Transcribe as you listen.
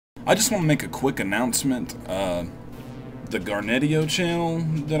I just want to make a quick announcement. The Garnettio channel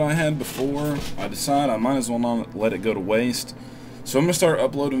that I had before, I decided I might as well not let it go to waste. So I'm going to start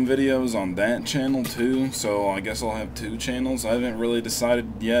uploading videos on that channel too, so I guess I'll have two channels. I haven't really decided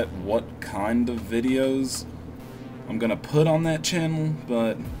yet what kind of videos I'm going to put on that channel,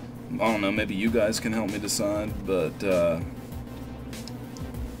 but I don't know, maybe you guys can help me decide, but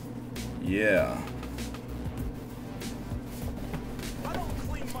yeah.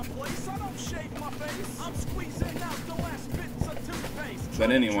 But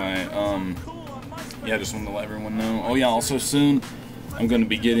anyway, yeah, just wanted to let everyone know. Oh yeah, also soon I'm going to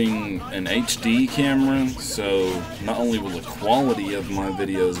be getting an HD camera, so not only will the quality of my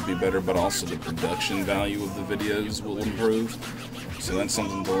videos be better, but also the production value of the videos will improve. So that's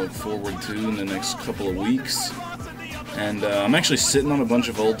something to look forward to in the next couple of weeks. And I'm actually sitting on a bunch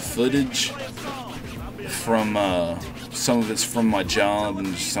of old footage from, some of it's from my job,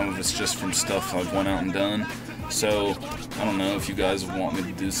 and some of it's just from stuff I've went out and done. So, I don't know, if you guys want me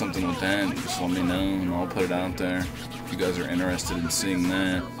to do something with that, just let me know and I'll put it out there if you guys are interested in seeing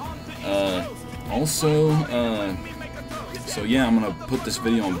that. So yeah, I'm going to put this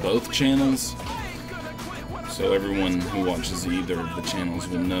video on both channels, so everyone who watches either of the channels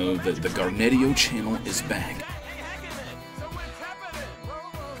will know that the Garnettio channel is back.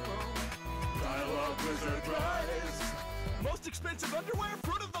 Most expensive underwear,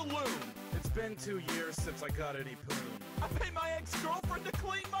 fruit of the loom. It's been 2 years since I got any poon. I paid my ex-girlfriend to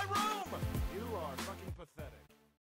clean my room. You are fucking pathetic.